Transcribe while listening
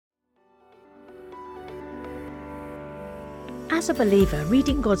As a believer,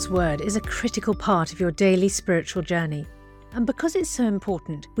 reading God's Word is a critical part of your daily spiritual journey. And because it's so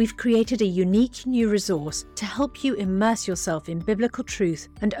important, we've created a unique new resource to help you immerse yourself in biblical truth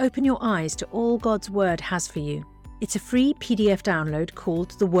and open your eyes to all God's Word has for you. It's a free PDF download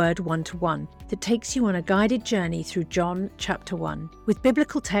called The Word 1-to-1 that takes you on a guided journey through John chapter 1. With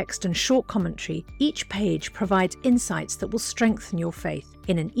biblical text and short commentary, each page provides insights that will strengthen your faith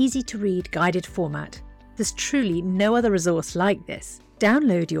in an easy-to-read guided format. There's truly no other resource like this.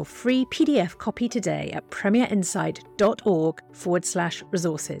 Download your free PDF copy today at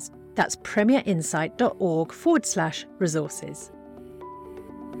premierinsight.org/resources. That's premierinsight.org/resources.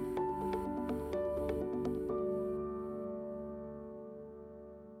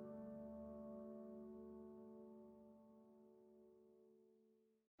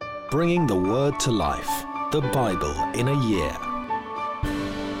 Bringing the Word to life. The Bible in a year.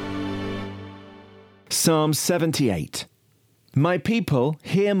 Psalm 78. My people,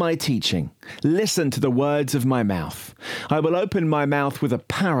 hear my teaching. Listen to the words of my mouth. I will open my mouth with a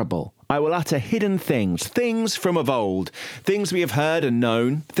parable. I will utter hidden things from of old, things we have heard and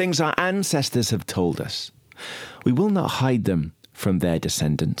known, things our ancestors have told us. We will not hide them from their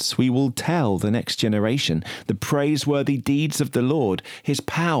descendants. We will tell the next generation the praiseworthy deeds of the Lord, his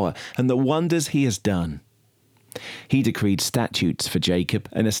power, and the wonders he has done. He decreed statutes for Jacob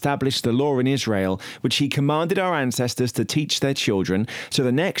and established the law in Israel, which he commanded our ancestors to teach their children, so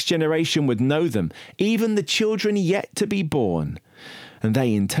the next generation would know them, even the children yet to be born, and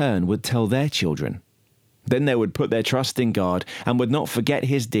they in turn would tell their children. Then they would put their trust in God and would not forget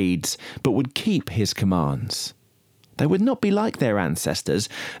his deeds, but would keep his commands. They would not be like their ancestors,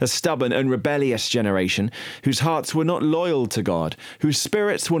 a stubborn and rebellious generation, whose hearts were not loyal to God, whose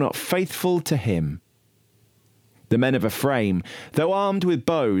spirits were not faithful to him. The men of Ephraim, though armed with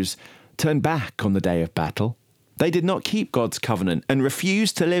bows, turned back on the day of battle. They did not keep God's covenant and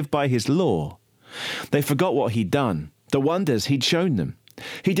refused to live by his law. They forgot what he'd done, the wonders he'd shown them.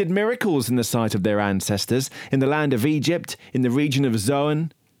 He did miracles in the sight of their ancestors, in the land of Egypt, in the region of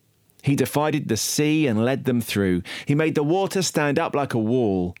Zoan. He divided the sea and led them through. He made the water stand up like a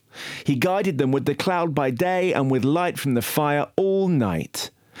wall. He guided them with the cloud by day and with light from the fire all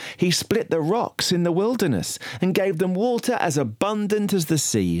night. He split the rocks in the wilderness and gave them water as abundant as the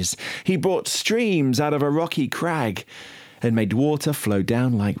seas. He brought streams out of a rocky crag and made water flow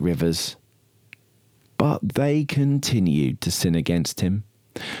down like rivers. But they continued to sin against him,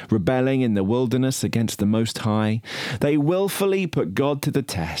 rebelling in the wilderness against the Most High. They willfully put God to the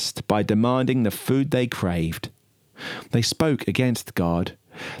test by demanding the food they craved. They spoke against God.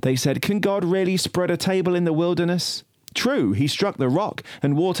 They said, "Can God really spread a table in the wilderness? True, he struck the rock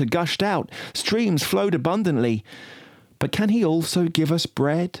and water gushed out. Streams flowed abundantly. But can he also give us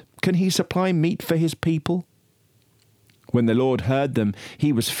bread? Can he supply meat for his people?" When the Lord heard them,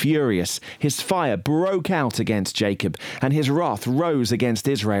 he was furious. His fire broke out against Jacob, and his wrath rose against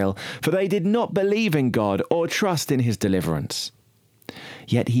Israel, for they did not believe in God or trust in his deliverance.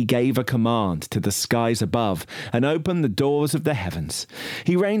 Yet he gave a command to the skies above and opened the doors of the heavens.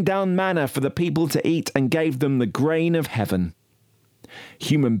 He rained down manna for the people to eat and gave them the grain of heaven.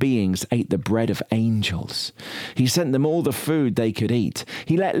 Human beings ate the bread of angels. He sent them all the food they could eat.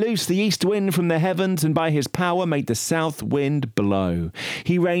 He let loose the east wind from the heavens and by his power made the south wind blow.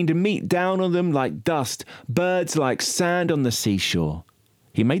 He rained meat down on them like dust, birds like sand on the seashore.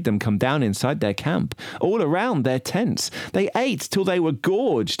 He made them come down inside their camp, all around their tents. They ate till they were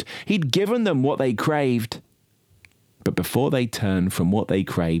gorged. He'd given them what they craved. But before they turned from what they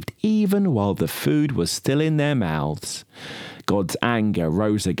craved, even while the food was still in their mouths, God's anger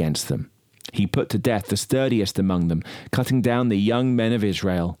rose against them. He put to death the sturdiest among them, cutting down the young men of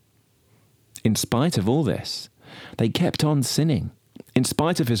Israel. In spite of all this, they kept on sinning. In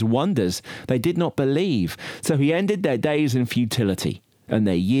spite of his wonders, they did not believe, so he ended their days in futility and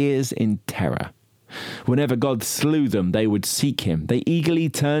their years in terror. Whenever God slew them, they would seek him. They eagerly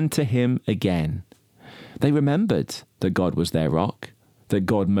turned to him again. They remembered that God was their rock, that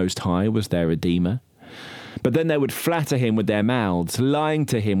God Most High was their Redeemer. But then they would flatter him with their mouths, lying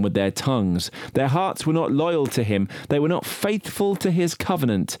to him with their tongues. Their hearts were not loyal to him. They were not faithful to his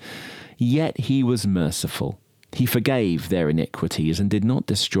covenant. Yet he was merciful. He forgave their iniquities and did not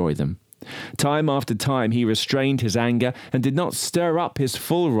destroy them. Time after time he restrained his anger and did not stir up his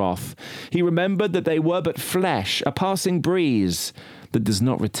full wrath. He remembered that they were but flesh, a passing breeze that does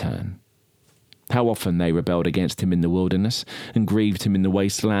not return. How often they rebelled against him in the wilderness and grieved him in the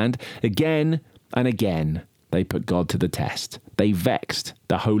wasteland. Again and again they put God to the test. They vexed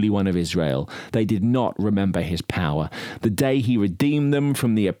the Holy One of Israel. They did not remember his power. The day he redeemed them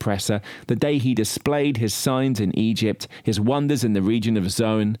from the oppressor, the day he displayed his signs in Egypt, his wonders in the region of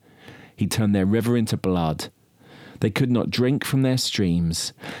Zoan, he turned their river into blood. They could not drink from their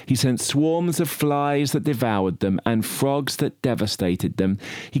streams. He sent swarms of flies that devoured them and frogs that devastated them.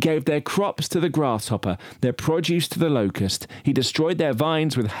 He gave their crops to the grasshopper, their produce to the locust. He destroyed their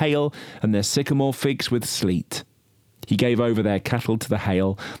vines with hail and their sycamore figs with sleet. He gave over their cattle to the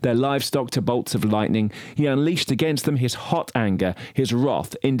hail, their livestock to bolts of lightning. He unleashed against them his hot anger, his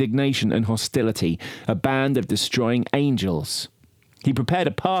wrath, indignation, and hostility, a band of destroying angels. He prepared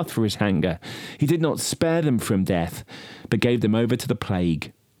a path for his anger. He did not spare them from death, but gave them over to the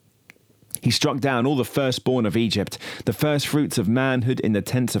plague. He struck down all the firstborn of Egypt, the firstfruits of manhood in the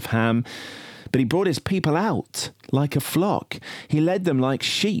tents of Ham. But he brought his people out like a flock. He led them like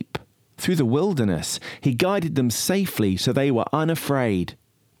sheep through the wilderness. He guided them safely so they were unafraid.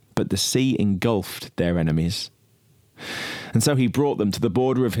 But the sea engulfed their enemies. And so he brought them to the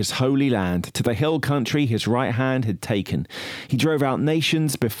border of his holy land, to the hill country his right hand had taken. He drove out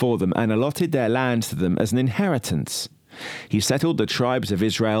nations before them and allotted their lands to them as an inheritance. He settled the tribes of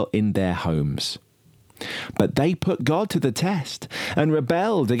Israel in their homes. But they put God to the test and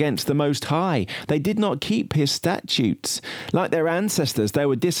rebelled against the Most High. They did not keep his statutes. Like their ancestors, they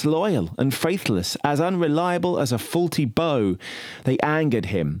were disloyal and faithless, as unreliable as a faulty bow. They angered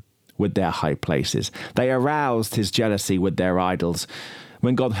him with their high places. They aroused his jealousy with their idols.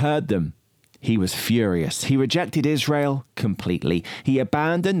 When God heard them, he was furious. He rejected Israel completely. He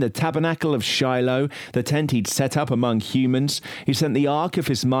abandoned the tabernacle of Shiloh, the tent he'd set up among humans. He sent the ark of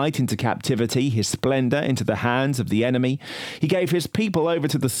his might into captivity, his splendor into the hands of the enemy. He gave his people over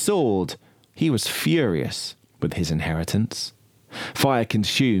to the sword. He was furious with his inheritance. Fire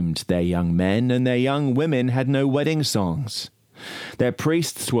consumed their young men, and their young women had no wedding songs. Their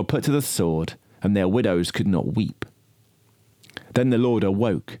priests were put to the sword, and their widows could not weep. Then the Lord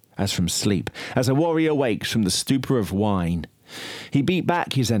awoke as from sleep, as a warrior wakes from the stupor of wine. He beat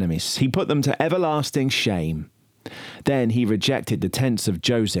back his enemies. He put them to everlasting shame. Then he rejected the tents of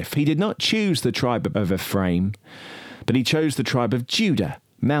Joseph. He did not choose the tribe of Ephraim, but he chose the tribe of Judah,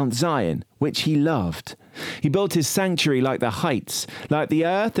 Mount Zion, which he loved. He built his sanctuary like the heights, like the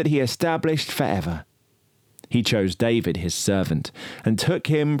earth that he established forever. He chose David, his servant, and took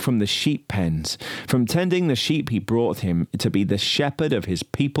him from the sheep pens. From tending the sheep he brought him to be the shepherd of his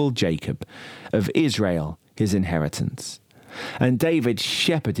people Jacob, of Israel, his inheritance. And David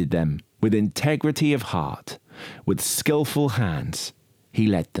shepherded them with integrity of heart, with skillful hands he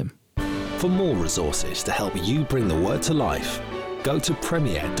led them. For more resources to help you bring the word to life, go to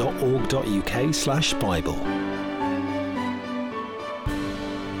premier.org.uk/Bible.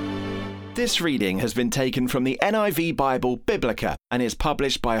 This reading has been taken from the NIV Bible Biblica and is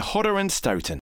published by Hodder & Stoughton.